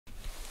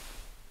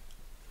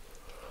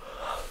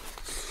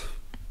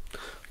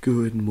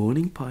Good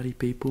morning, party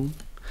people.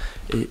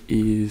 It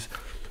is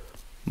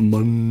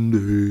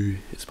Monday.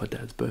 It's my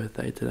dad's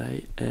birthday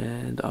today,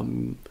 and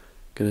I'm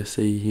gonna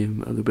see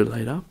him a little bit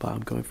later, but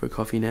I'm going for a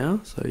coffee now,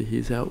 so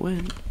here's how it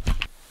went.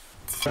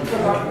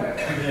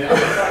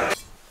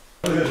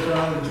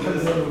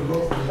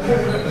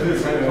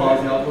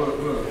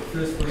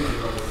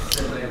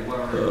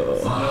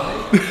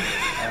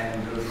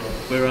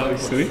 Where are we,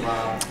 Sui?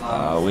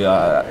 We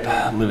are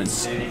at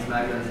Liver's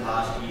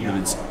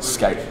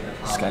skate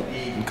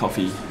and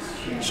coffee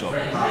shop. I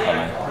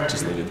don't know,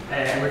 just Livid.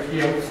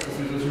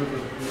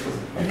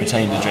 I'm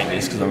pretending to drink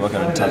this because I'm not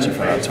going to touch it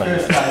for another 20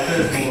 minutes.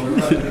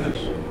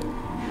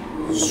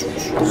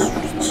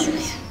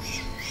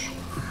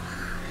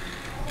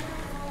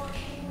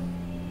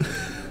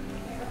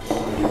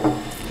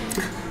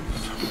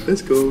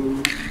 Let's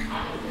go.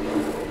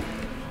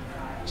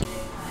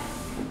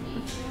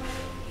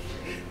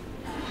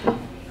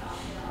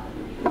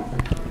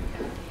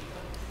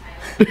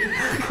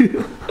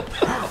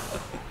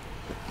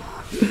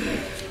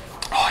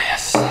 Oh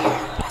yes,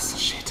 that's the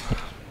shit.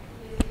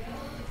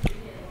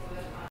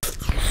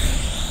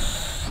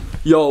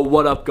 Yo,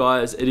 what up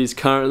guys? It is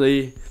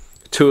currently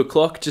 2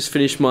 o'clock, just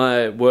finished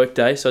my work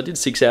day. So I did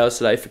 6 hours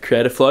today for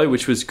Creative Flow,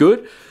 which was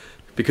good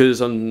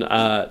because on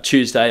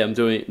Wednesday I'm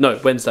doing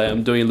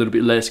a little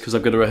bit less because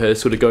I've got a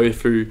rehearsal to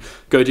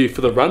go do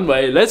for the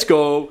runway. Let's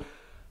go!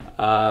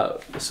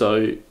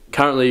 So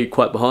currently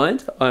quite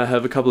behind. I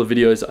have a couple of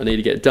videos I need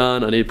to get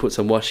done. I need to put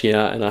some washing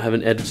out, and I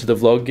haven't edited the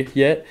vlog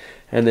yet.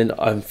 And then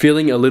I'm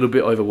feeling a little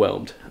bit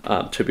overwhelmed,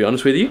 to be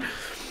honest with you.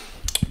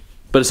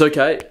 But it's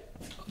okay.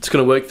 It's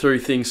gonna work through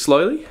things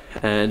slowly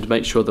and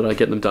make sure that I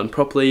get them done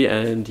properly,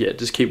 and yeah,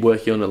 just keep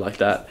working on it like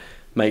that.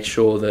 Make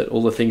sure that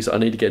all the things I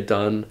need to get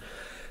done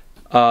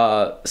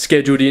are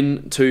scheduled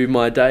in to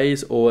my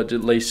days, or at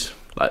least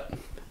like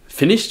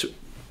finished.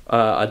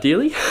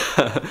 Ideally.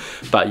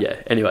 But yeah,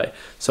 anyway,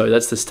 so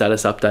that's the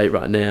status update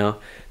right now.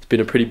 It's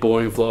been a pretty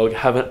boring vlog.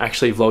 Haven't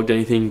actually vlogged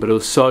anything, but it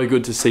was so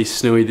good to see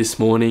Snooey this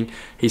morning.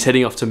 He's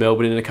heading off to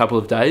Melbourne in a couple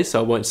of days, so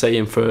I won't see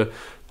him for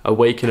a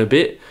week and a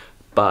bit.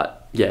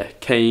 But yeah,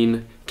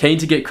 keen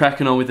to get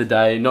cracking on with the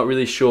day. Not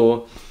really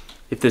sure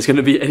if there's going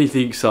to be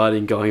anything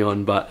exciting going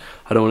on, but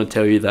I don't want to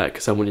tell you that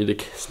because I want you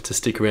to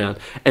stick around.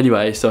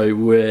 Anyway, so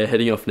we're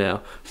heading off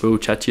now. We'll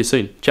chat to you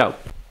soon. Ciao.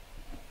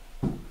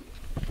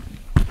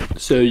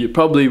 So you're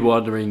probably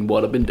wondering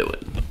what I've been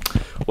doing.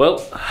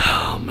 Well,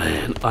 oh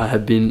man, I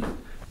have been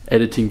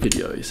editing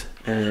videos,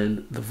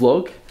 and the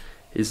vlog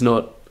is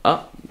not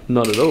up,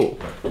 not at all.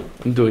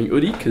 I'm doing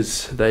Udi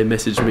because they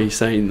messaged me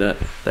saying that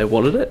they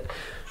wanted it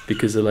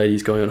because the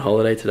lady's going on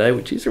holiday today,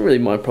 which isn't really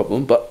my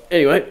problem. But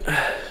anyway,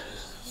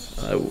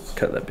 I will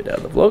cut that bit out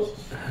of the vlog.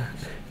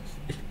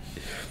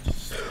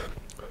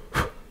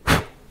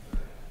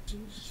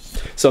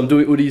 So I'm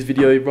doing Udi's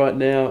video right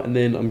now, and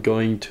then I'm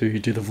going to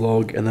do the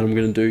vlog, and then I'm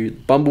going to do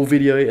Bumble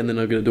video, and then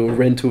I'm going to do a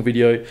rental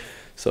video.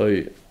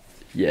 So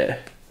yeah,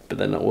 but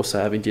then I'm also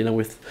having dinner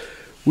with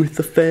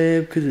the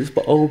fam because it's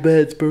my old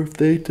man's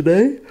birthday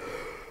today,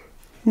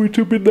 which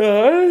will be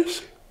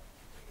nice.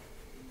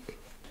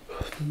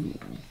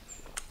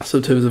 So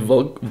in terms of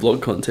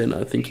vlog content,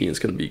 I'm thinking it's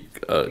going to be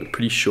a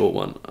pretty short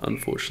one,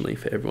 unfortunately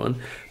for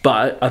everyone.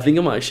 But I think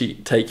I might actually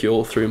take you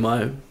all through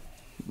my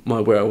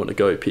where I want to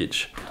go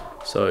pitch.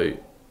 So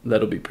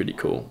that'll be pretty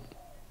cool.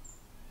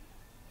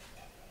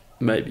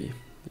 Maybe.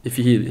 If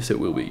you hear this, it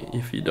will be.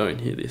 If you don't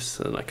hear this,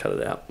 then I cut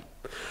it out.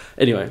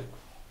 Anyway,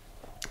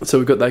 so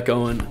we've got that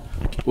going.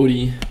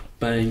 Udi,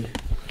 bang.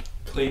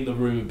 Cleaned the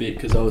room a bit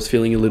because I was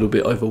feeling a little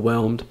bit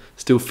overwhelmed.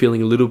 Still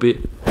feeling a little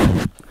bit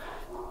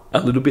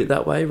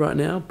that way right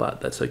now,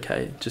 but that's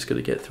okay. Just got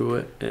to get through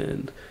it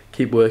and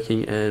keep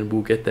working, and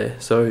we'll get there.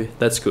 So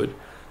that's good.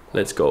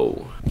 Let's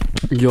go.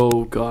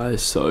 Yo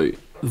guys, so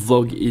the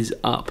vlog is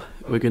up.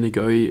 We're going to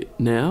go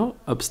now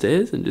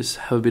upstairs and just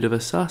have a bit of a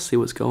suss, see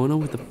what's going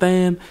on with the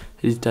fam.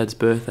 It is Dad's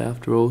birthday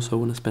after all, so I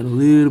want to spend a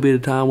little bit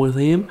of time with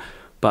him.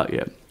 But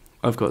yeah,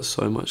 I've got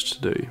so much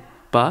to do.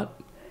 But,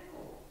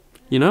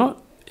 you know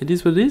what? It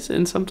is what it is,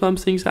 and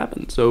sometimes things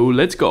happen. So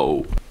let's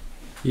go.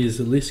 Here's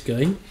the list,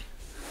 gang.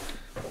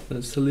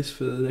 That's the list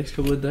for the next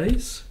couple of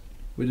days.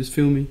 We're just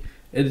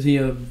editing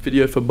a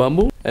video for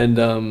Bumble.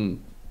 And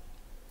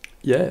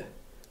yeah,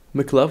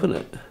 I'm loving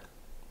it.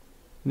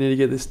 Need to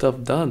get this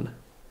stuff done,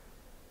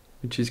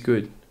 which is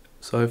good.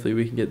 So hopefully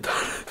we can get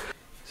done.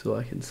 That's all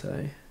I can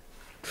say.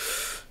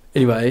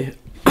 Anyway,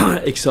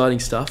 exciting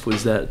stuff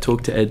was that I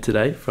talked to Ed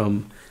today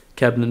from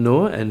Cabinet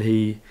Noor, and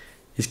he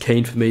is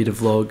keen for me to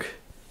vlog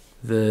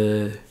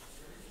the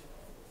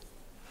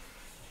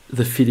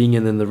fitting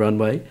and then the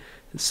runway.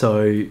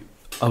 So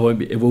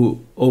it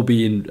will all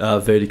be in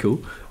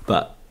vertical,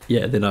 but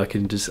yeah, then I'll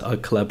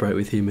collaborate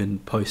with him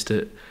and post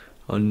it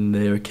on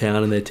their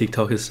account and their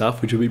TikTok and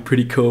stuff, which will be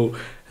pretty cool,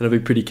 and I'll be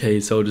pretty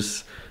keen. So I'll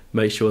just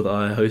make sure that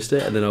I host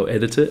it, and then I'll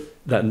edit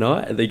it that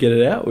night and they get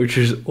it out, which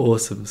is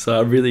awesome. So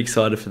I'm really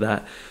excited for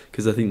that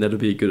because I think that'll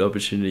be a good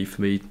opportunity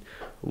for me,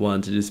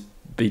 one, to just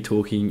be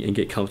talking and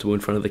get comfortable in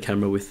front of the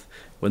camera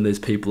when there's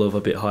people of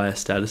a bit higher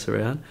status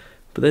around,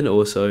 but then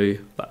also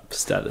like,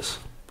 status,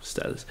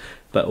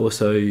 but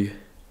also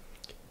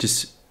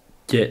just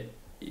get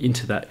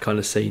into that kind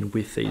of scene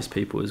with these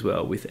people as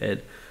well, with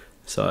Ed.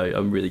 So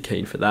I'm really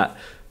keen for that.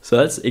 So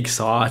that's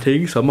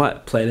exciting. So I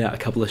might plan out a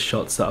couple of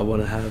shots that I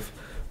want to have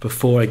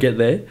before I get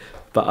there.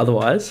 But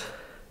otherwise,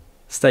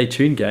 stay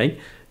tuned, gang.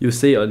 You'll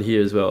see it on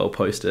here as well. I'll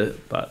post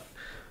it. But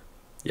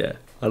yeah,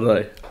 I don't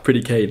know.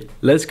 Pretty keen.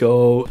 Let's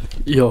go.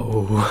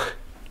 Yo.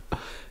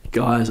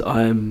 Guys,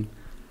 I'm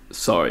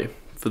sorry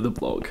for the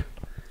vlog.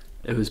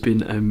 It has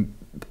been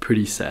a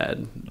pretty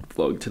sad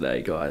vlog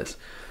today, guys.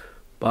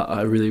 But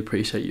I really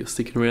appreciate you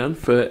sticking around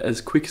for as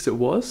quick as it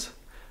was.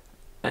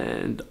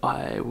 And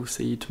I will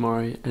see you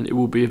tomorrow, and it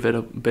will be a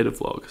better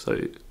vlog.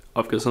 So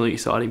I've got something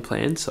exciting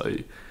planned, so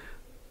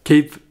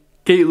keep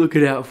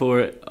looking out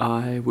for it.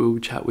 I will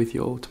chat with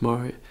you all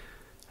tomorrow.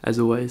 As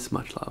always,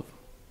 much love.